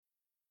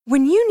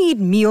When you need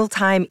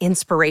mealtime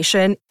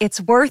inspiration,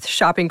 it's worth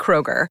shopping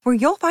Kroger, where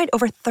you'll find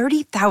over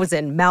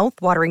 30,000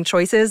 mouth-watering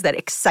choices that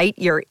excite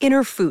your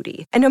inner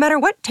foodie. And no matter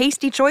what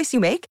tasty choice you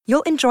make,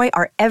 you'll enjoy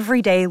our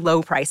everyday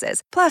low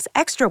prices, plus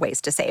extra ways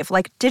to save,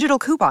 like digital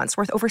coupons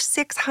worth over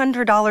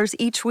 $600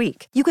 each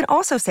week. You can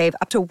also save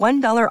up to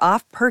 $1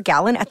 off per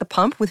gallon at the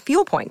pump with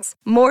fuel points.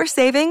 More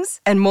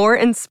savings and more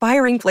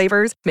inspiring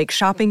flavors make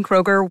shopping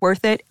Kroger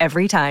worth it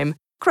every time.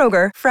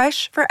 Kroger,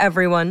 fresh for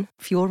everyone.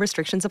 Fuel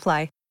restrictions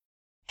apply.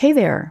 Hey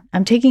there,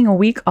 I'm taking a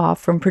week off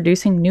from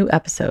producing new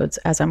episodes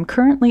as I'm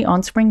currently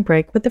on spring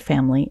break with the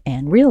family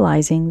and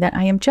realizing that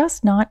I am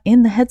just not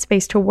in the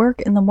headspace to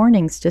work in the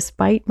mornings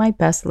despite my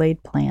best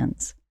laid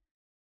plans.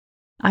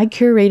 I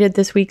curated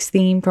this week's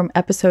theme from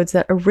episodes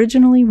that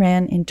originally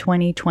ran in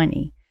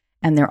 2020,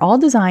 and they're all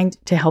designed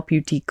to help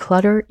you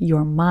declutter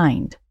your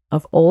mind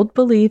of old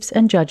beliefs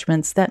and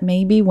judgments that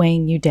may be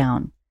weighing you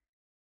down.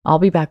 I'll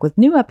be back with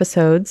new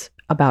episodes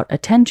about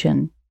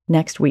attention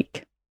next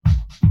week.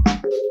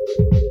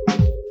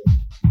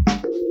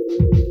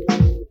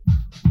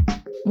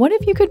 What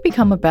if you could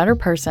become a better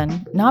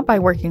person, not by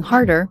working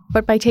harder,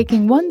 but by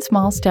taking one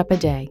small step a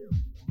day?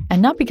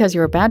 And not because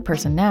you're a bad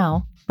person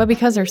now, but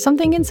because there's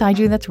something inside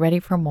you that's ready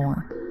for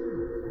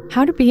more.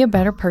 How to Be a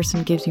Better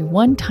Person gives you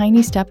one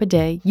tiny step a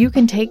day you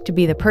can take to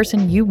be the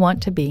person you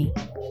want to be.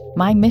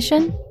 My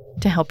mission?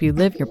 To help you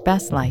live your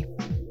best life.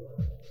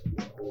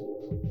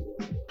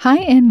 Hi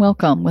and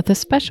welcome, with a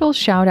special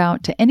shout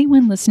out to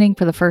anyone listening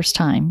for the first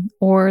time,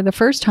 or the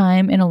first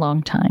time in a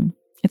long time.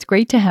 It's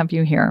great to have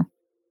you here.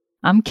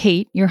 I'm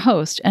Kate, your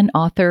host and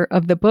author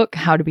of the book,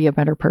 How to Be a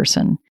Better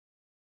Person.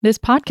 This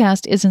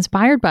podcast is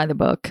inspired by the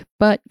book,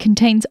 but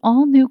contains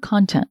all new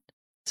content.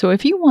 So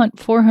if you want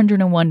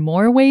 401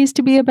 more ways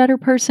to be a better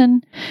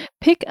person,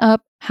 pick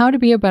up How to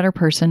Be a Better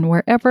Person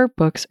wherever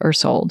books are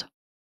sold.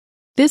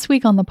 This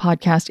week on the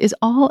podcast is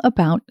all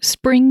about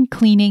spring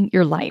cleaning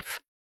your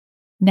life.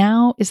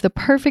 Now is the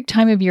perfect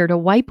time of year to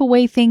wipe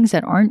away things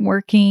that aren't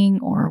working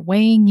or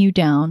weighing you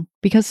down,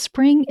 because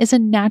spring is a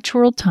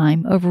natural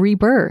time of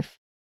rebirth.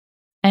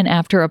 And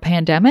after a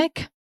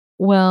pandemic?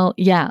 Well,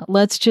 yeah,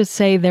 let's just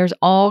say there's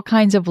all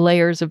kinds of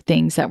layers of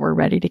things that we're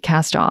ready to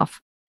cast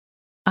off.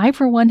 I,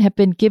 for one, have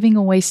been giving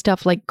away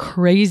stuff like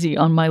crazy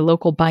on my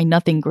local Buy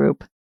Nothing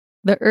group.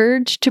 The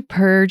urge to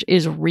purge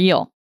is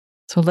real.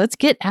 So let's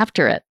get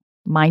after it,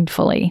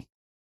 mindfully.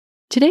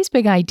 Today's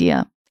big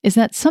idea is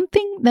that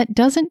something that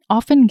doesn't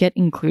often get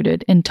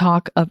included in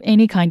talk of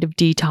any kind of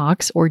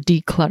detox or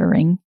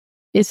decluttering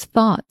is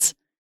thoughts.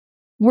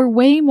 We're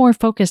way more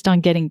focused on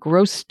getting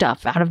gross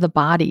stuff out of the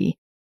body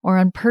or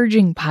on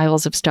purging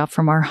piles of stuff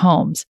from our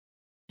homes.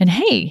 And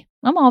hey,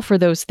 I'm all for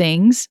those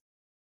things.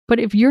 But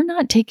if you're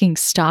not taking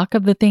stock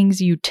of the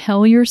things you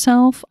tell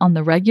yourself on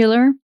the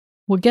regular,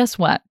 well, guess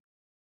what?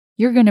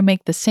 You're going to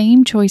make the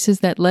same choices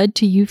that led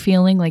to you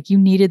feeling like you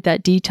needed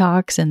that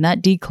detox and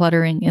that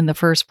decluttering in the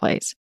first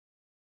place.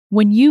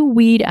 When you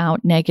weed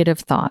out negative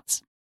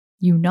thoughts,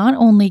 you not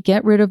only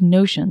get rid of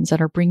notions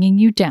that are bringing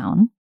you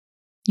down,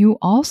 you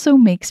also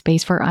make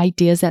space for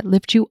ideas that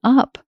lift you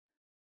up.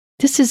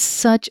 This is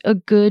such a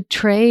good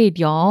trade,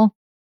 y'all.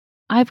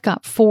 I've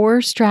got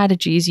 4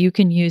 strategies you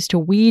can use to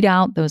weed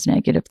out those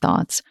negative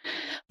thoughts.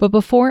 But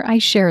before I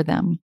share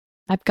them,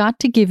 I've got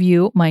to give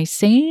you my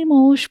same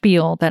old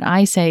spiel that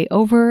I say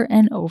over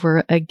and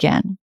over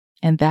again.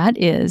 And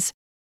that is,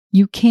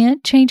 you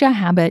can't change a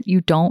habit you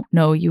don't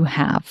know you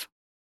have.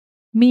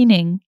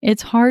 Meaning,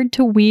 it's hard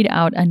to weed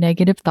out a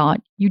negative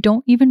thought you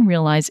don't even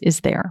realize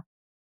is there.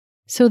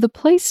 So the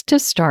place to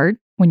start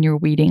when you're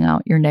weeding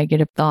out your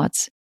negative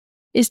thoughts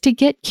is to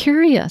get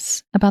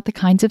curious about the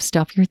kinds of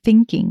stuff you're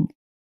thinking.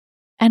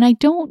 And I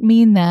don't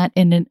mean that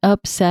in an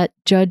upset,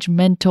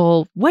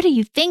 judgmental, what are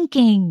you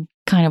thinking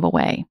kind of a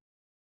way.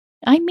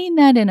 I mean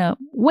that in a,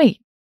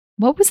 wait,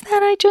 what was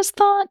that I just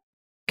thought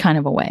kind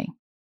of a way.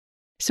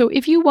 So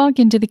if you walk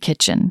into the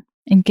kitchen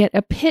and get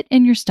a pit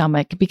in your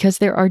stomach because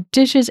there are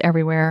dishes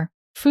everywhere,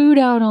 food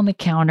out on the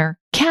counter,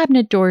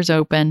 cabinet doors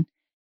open,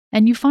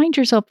 and you find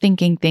yourself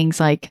thinking things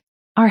like,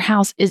 our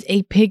house is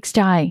a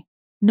pigsty.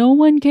 No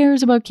one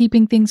cares about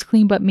keeping things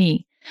clean but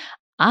me.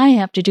 I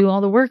have to do all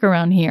the work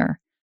around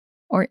here.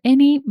 Or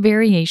any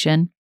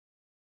variation,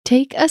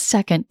 take a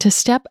second to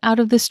step out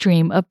of the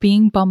stream of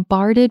being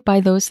bombarded by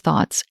those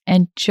thoughts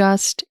and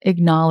just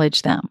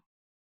acknowledge them.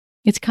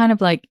 It's kind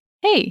of like,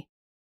 hey,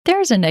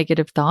 there's a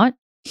negative thought.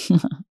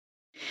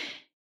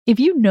 If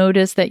you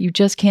notice that you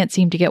just can't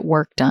seem to get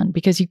work done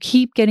because you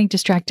keep getting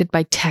distracted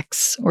by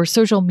texts or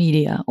social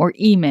media or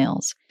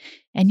emails,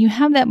 and you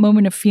have that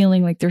moment of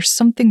feeling like there's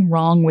something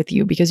wrong with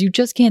you because you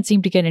just can't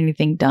seem to get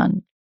anything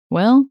done,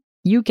 well,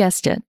 you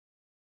guessed it.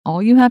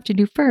 All you have to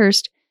do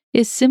first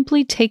is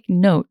simply take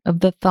note of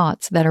the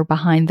thoughts that are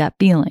behind that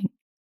feeling.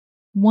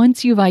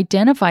 Once you've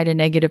identified a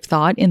negative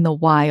thought in the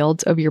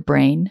wilds of your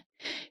brain,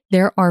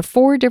 there are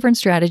 4 different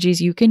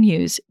strategies you can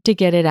use to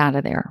get it out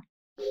of there.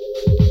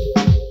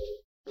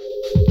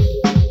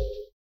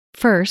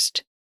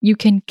 First, you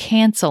can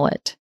cancel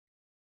it.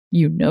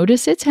 You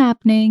notice it's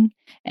happening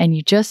and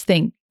you just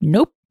think,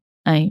 nope,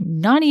 I'm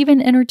not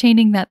even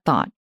entertaining that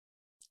thought.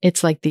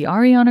 It's like the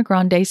Ariana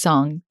Grande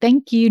song,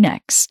 "Thank You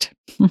Next."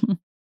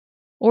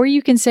 Or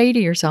you can say to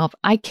yourself,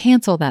 I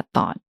cancel that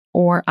thought,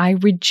 or I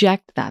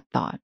reject that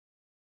thought.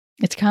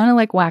 It's kind of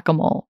like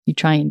whack-a-mole. You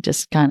try and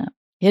just kind of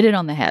hit it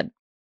on the head.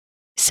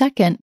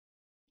 Second,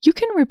 you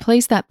can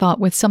replace that thought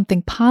with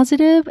something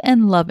positive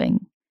and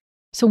loving.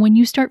 So when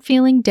you start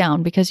feeling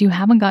down because you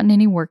haven't gotten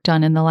any work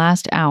done in the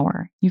last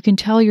hour, you can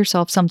tell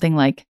yourself something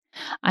like,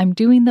 I'm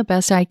doing the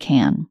best I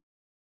can.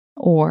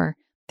 Or,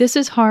 this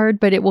is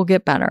hard, but it will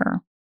get better.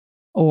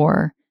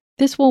 Or,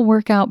 this will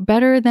work out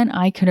better than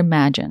I could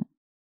imagine.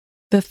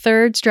 The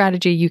third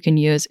strategy you can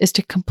use is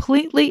to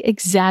completely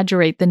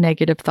exaggerate the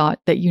negative thought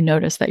that you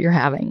notice that you're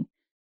having.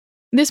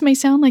 This may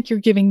sound like you're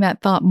giving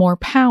that thought more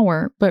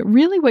power, but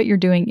really what you're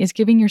doing is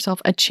giving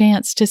yourself a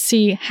chance to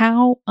see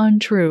how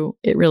untrue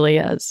it really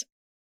is.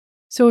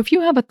 So if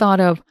you have a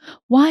thought of,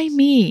 why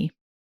me?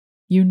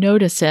 You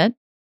notice it,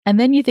 and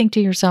then you think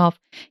to yourself,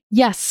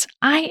 yes,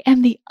 I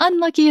am the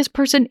unluckiest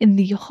person in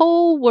the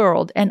whole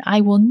world, and I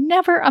will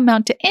never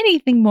amount to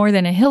anything more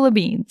than a hill of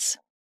beans.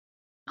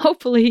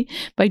 Hopefully,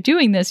 by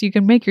doing this, you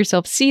can make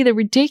yourself see the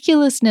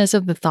ridiculousness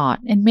of the thought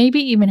and maybe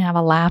even have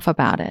a laugh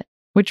about it,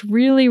 which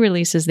really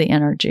releases the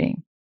energy.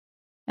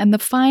 And the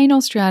final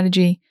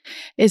strategy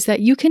is that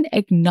you can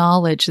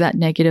acknowledge that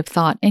negative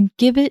thought and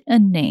give it a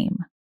name.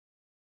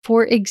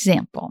 For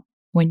example,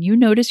 when you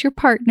notice your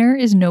partner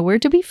is nowhere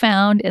to be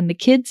found and the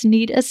kids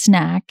need a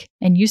snack,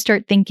 and you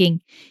start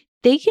thinking,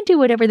 they can do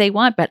whatever they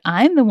want, but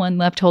I'm the one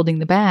left holding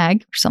the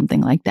bag, or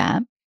something like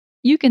that,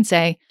 you can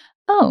say,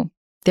 oh,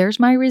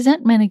 there's my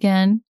resentment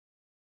again.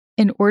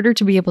 In order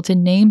to be able to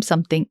name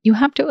something, you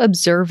have to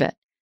observe it,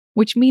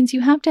 which means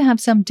you have to have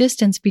some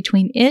distance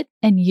between it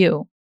and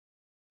you.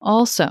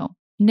 Also,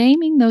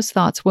 naming those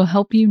thoughts will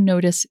help you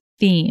notice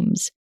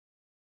themes,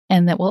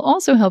 and that will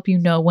also help you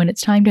know when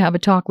it's time to have a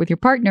talk with your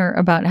partner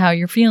about how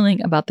you're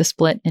feeling about the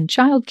split in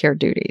childcare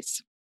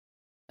duties.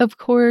 Of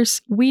course,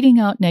 weeding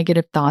out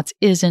negative thoughts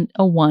isn't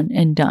a one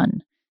and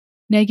done.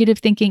 Negative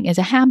thinking is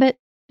a habit,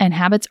 and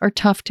habits are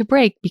tough to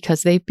break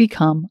because they've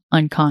become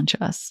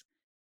unconscious.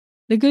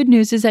 The good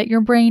news is that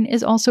your brain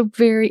is also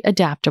very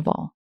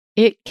adaptable.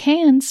 It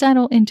can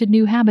settle into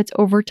new habits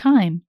over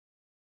time.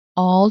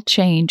 All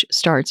change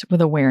starts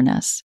with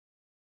awareness.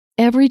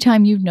 Every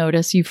time you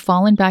notice you've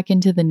fallen back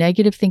into the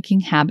negative thinking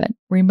habit,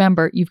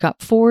 remember you've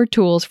got 4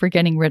 tools for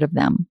getting rid of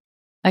them.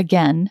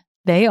 Again,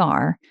 they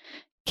are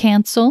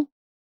cancel,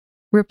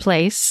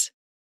 replace,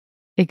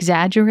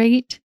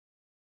 exaggerate,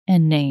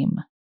 and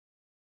name.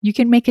 You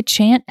can make a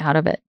chant out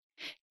of it.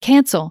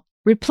 Cancel,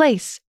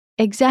 replace,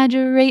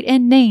 exaggerate,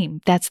 and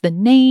name. That's the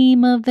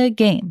name of the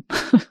game.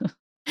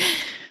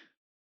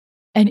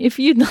 And if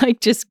you'd like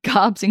just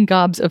gobs and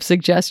gobs of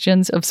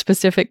suggestions of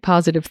specific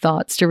positive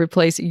thoughts to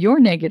replace your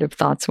negative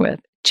thoughts with,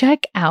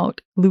 check out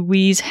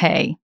Louise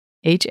Hay,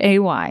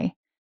 Hay.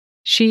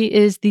 She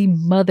is the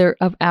mother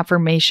of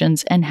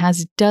affirmations and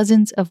has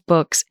dozens of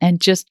books and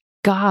just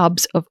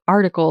gobs of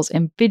articles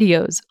and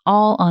videos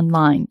all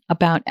online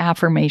about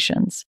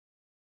affirmations.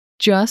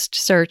 Just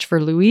search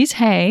for Louise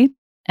Hay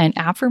and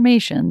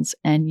affirmations,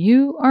 and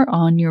you are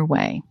on your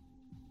way.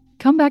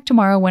 Come back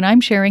tomorrow when I'm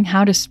sharing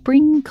how to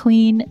spring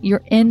clean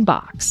your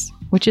inbox,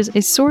 which is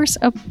a source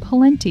of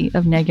plenty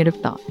of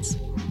negative thoughts.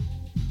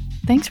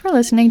 Thanks for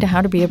listening to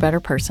How to Be a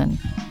Better Person.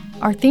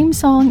 Our theme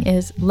song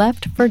is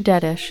Left for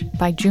Deadish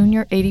by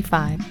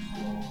Junior85.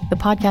 The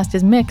podcast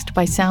is mixed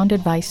by Sound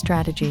Advice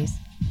Strategies.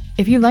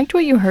 If you liked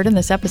what you heard in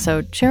this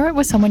episode, share it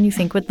with someone you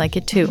think would like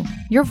it too.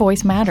 Your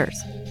voice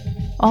matters.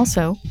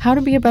 Also, How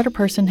to Be a Better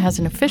Person has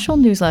an official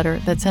newsletter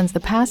that sends the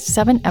past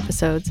 7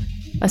 episodes,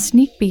 a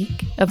sneak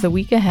peek of the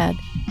week ahead,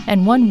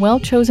 and one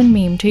well-chosen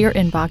meme to your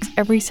inbox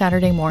every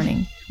Saturday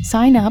morning.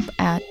 Sign up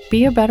at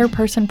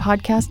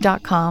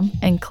beabetterpersonpodcast.com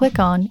and click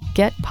on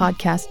Get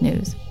Podcast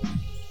News.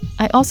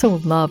 I also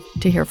love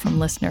to hear from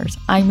listeners.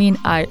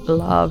 I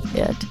love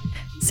it.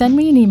 Send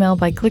me an email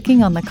by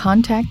clicking on the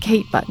Contact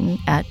Kate button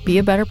at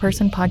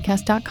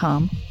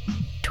beabetterpersonpodcast.com.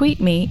 Tweet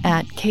me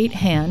at Kate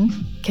Han,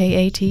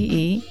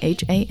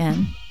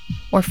 Katehan,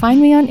 or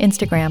find me on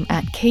Instagram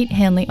at Kate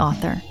Hanley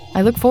Author.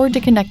 I look forward to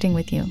connecting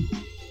with you.